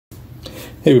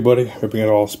Hey everybody, ripping out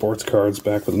all sports cards,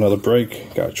 back with another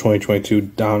break. Got 2022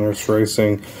 Donruss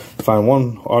Racing. Find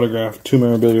one autograph, two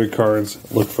memorabilia cards.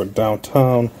 Look for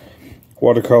Downtown,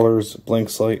 watercolors, blank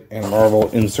slate, and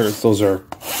Marvel inserts. Those are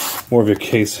more of your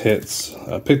case hits.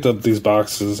 I picked up these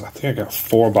boxes. I think I got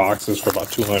 4 boxes for about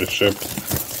 $200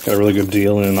 shipped. Got a really good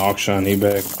deal in an auction on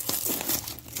eBay.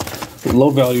 Low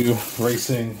value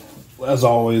racing, as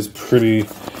always, pretty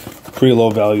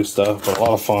low value stuff, but a lot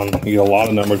of fun. You get a lot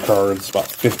of numbered cards, about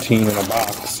 15 in a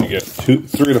box. You get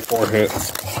 3 to 4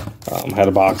 hits. Had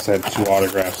a box that had 2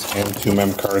 autographs and 2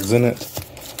 mem cards in it.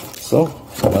 So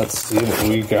let's see what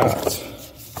we got.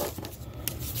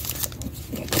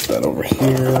 Put that over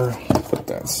here. Put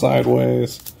that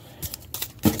sideways.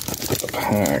 Put the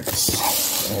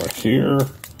packs over here.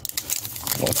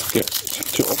 Let's get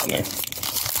to opening.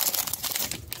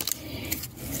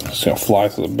 Just gonna fly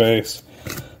through the base.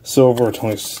 Silver,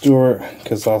 Tony Stewart,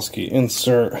 Kozlowski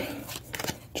insert,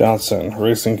 Johnson,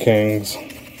 Racing Kings,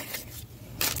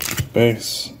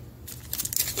 base.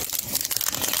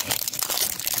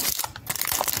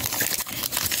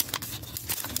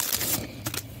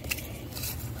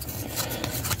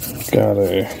 Got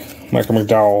a Michael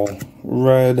McDowell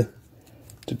red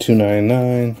to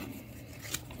 $2.99,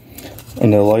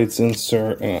 and the lights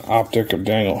insert and an optic of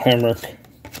Daniel Hemrick,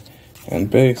 and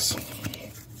base.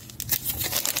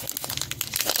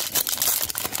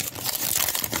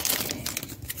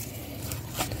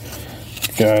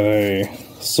 Got a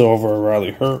silver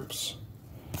Riley Herbst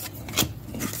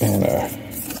and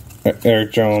a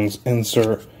Eric Jones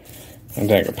insert and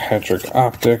Daniel Patrick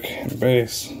optic and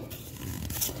base.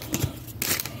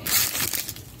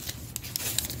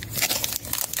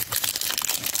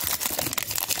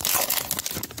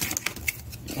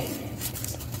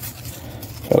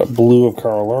 Got a blue of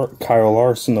Kyle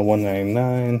Larson to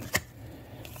 $1.99.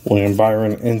 William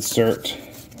Byron insert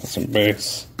and some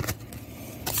base.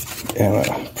 And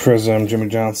a Prism, Jimmy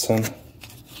Johnson.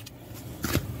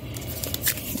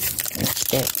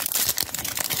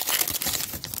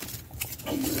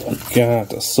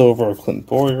 Got a silver of Clint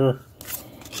Boyer.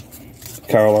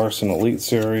 Kyle Larson Elite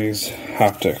Series.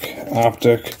 Harvick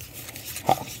Optic.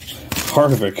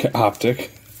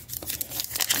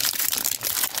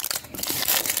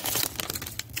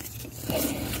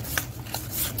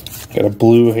 Got a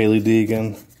blue Haley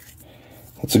Deegan.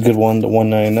 That's a good one to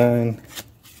 $1.99.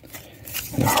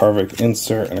 And a Harvick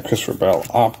insert and a Christopher Bell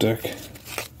optic.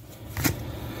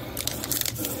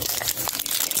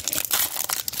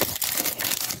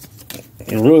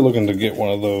 You're really looking to get one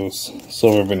of those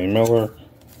silver Vinnie Miller.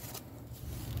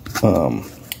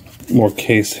 More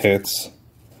case hits.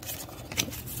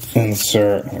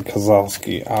 Insert and a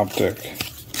Kozlowski optic.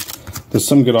 There's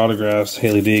some good autographs.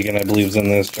 Haley Deegan, I believe, is in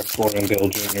this. Jeff Gordon, Dale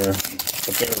Jr.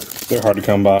 But they're hard to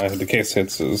come by. The case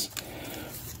hits is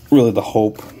really the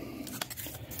hope.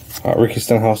 Ricky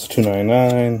Stenhouse to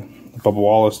 $2.99, Bubba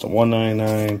Wallace to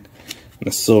 $1.99, and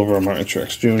a silver Martin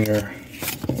Truex Jr.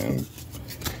 and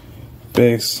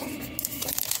base.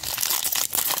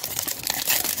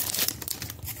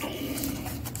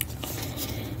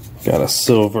 Got a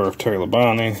silver of Terry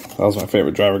Labonte. That was my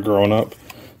favorite driver growing up.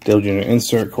 Dale Jr.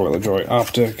 insert, Corey LaJoie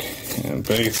optic, and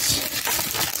base.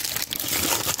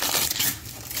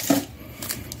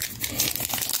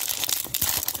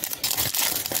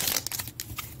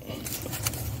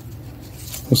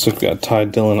 Looks like we got a Ty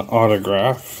Dillon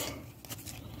autograph.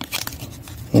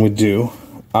 And we do.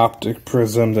 Optic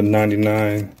Prism to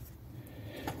 $99.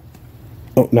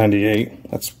 Oh, $98.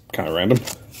 That's kind of random.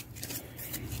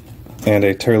 And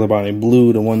a Terry Labonte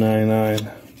blue to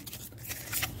 $1.99.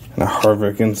 And a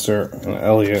Harvick insert and an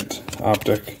Elliott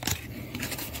optic.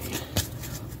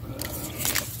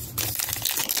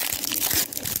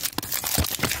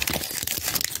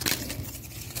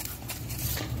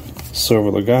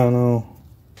 Silver Logano.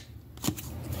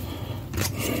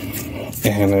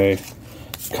 And a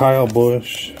Kyle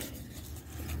Busch,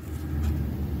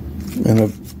 and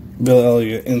a Bill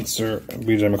Elliott insert,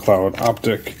 BJ McLeod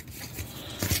optic.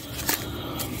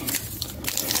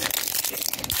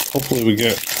 Hopefully we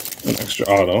get an extra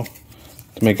auto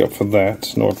to make up for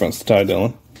that. No offense to Ty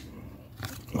Dillon.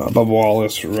 Bubba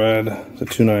Wallace red to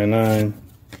 $2.99.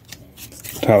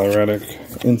 Tyler Reddick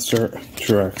insert,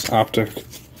 Truex optic.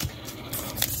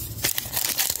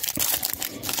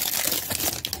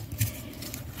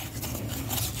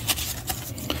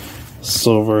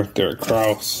 Silver, Derek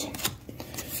Kraus,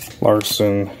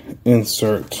 Larson,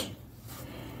 insert,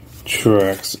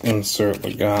 Truex, insert,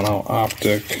 Logano,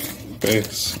 optic,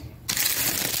 base.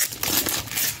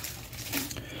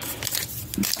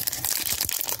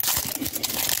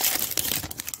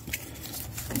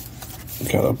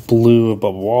 Got a blue of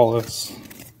Bubba Wallace,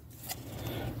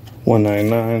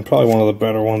 $1.99, probably one of the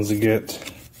better ones to get.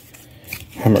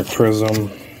 Hammer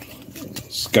Prism.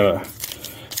 It's got a,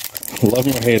 love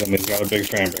him or hate him, he's got a big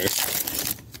fan base.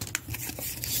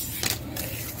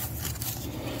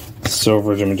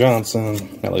 Silver Jimmy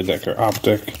Johnson, Nelly Decker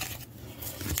Optic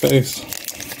base.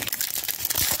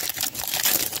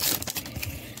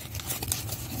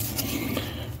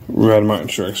 Red Martin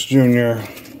Truex Jr.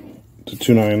 to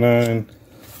 $2.99.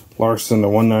 Larson to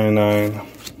 $1.99.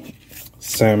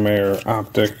 Sam Mayer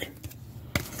Optic.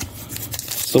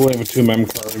 Still waiting for 2 mem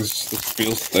cards. This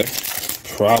feels thick.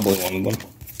 Probably one of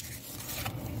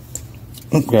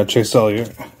them. Got Chase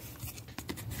Elliott.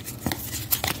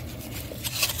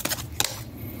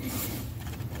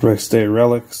 Race Day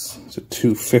Relics to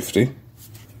 $2.50.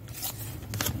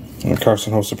 And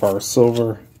Carson Hocevar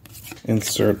Silver.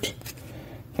 Insert.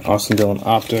 Austin Dillon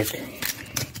Optic.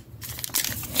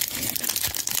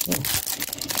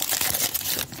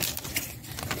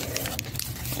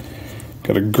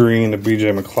 Got a green to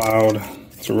BJ McLeod.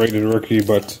 It's a rated rookie,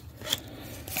 but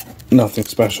nothing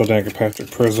special. Danica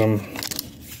Patrick Prism.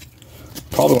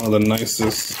 Probably one of the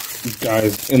nicest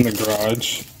guys in the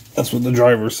garage. That's what the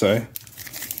drivers say.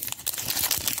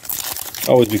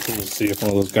 Always be cool to see if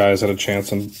one of those guys had a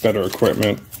chance on better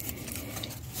equipment,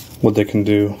 what they can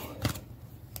do.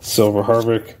 Silver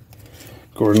Harvick,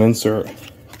 Gordon Insert,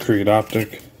 Creed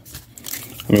Optic.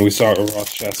 I mean, we saw it with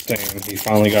Ross Chastain. He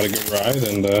finally got a good ride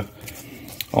and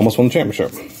almost won the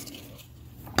championship.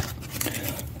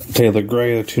 Taylor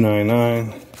Gray to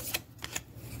 $2.99.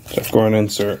 Jeff Gordon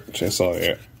Insert, Chase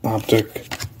Elliott Optic.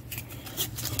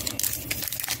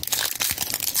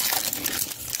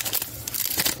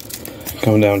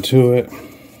 Coming down to it,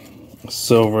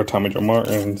 Silver Tommy Joe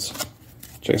Martins,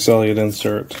 Chase Elliott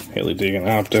Insert, Haley Deegan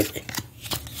Optic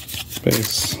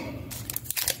base.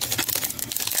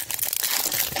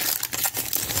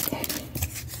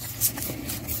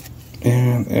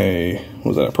 And a, what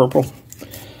was that, a purple?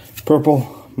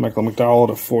 Purple, Michael McDowell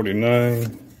to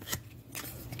 $49.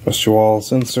 Rusty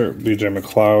Wallace Insert, BJ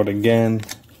McLeod again.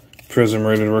 Prism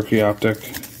rated rookie Optic.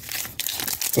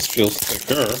 This feels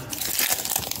thicker.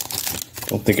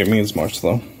 Don't think it means much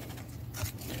though.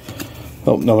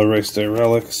 Oh, another Race Day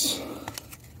Relics.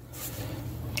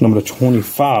 Number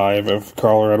 25 of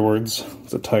Carl Edwards.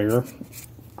 It's a Tiger.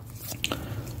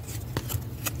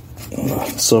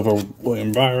 Silver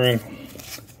William Byron.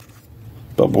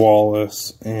 Bubba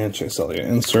Wallace and Chase Elliott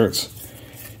Inserts.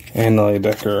 And Nelly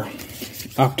Decker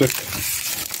Optic.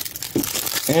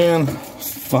 And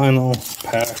final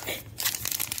pack.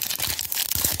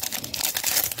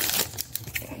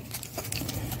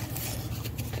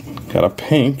 Got a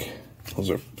pink. Those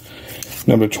are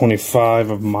number 25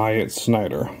 of Myatt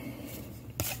Snyder.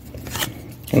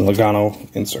 And Logano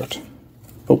Insert.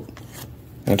 Oh.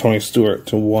 And Tony Stewart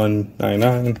to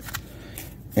 $1.99.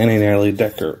 And a Nelly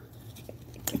Decker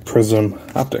Prism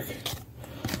Optic.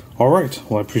 Alright.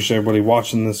 Well, I appreciate everybody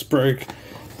watching this break.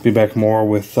 Be back more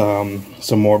with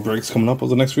some more breaks coming up over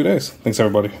the next few days. Thanks,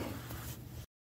 everybody.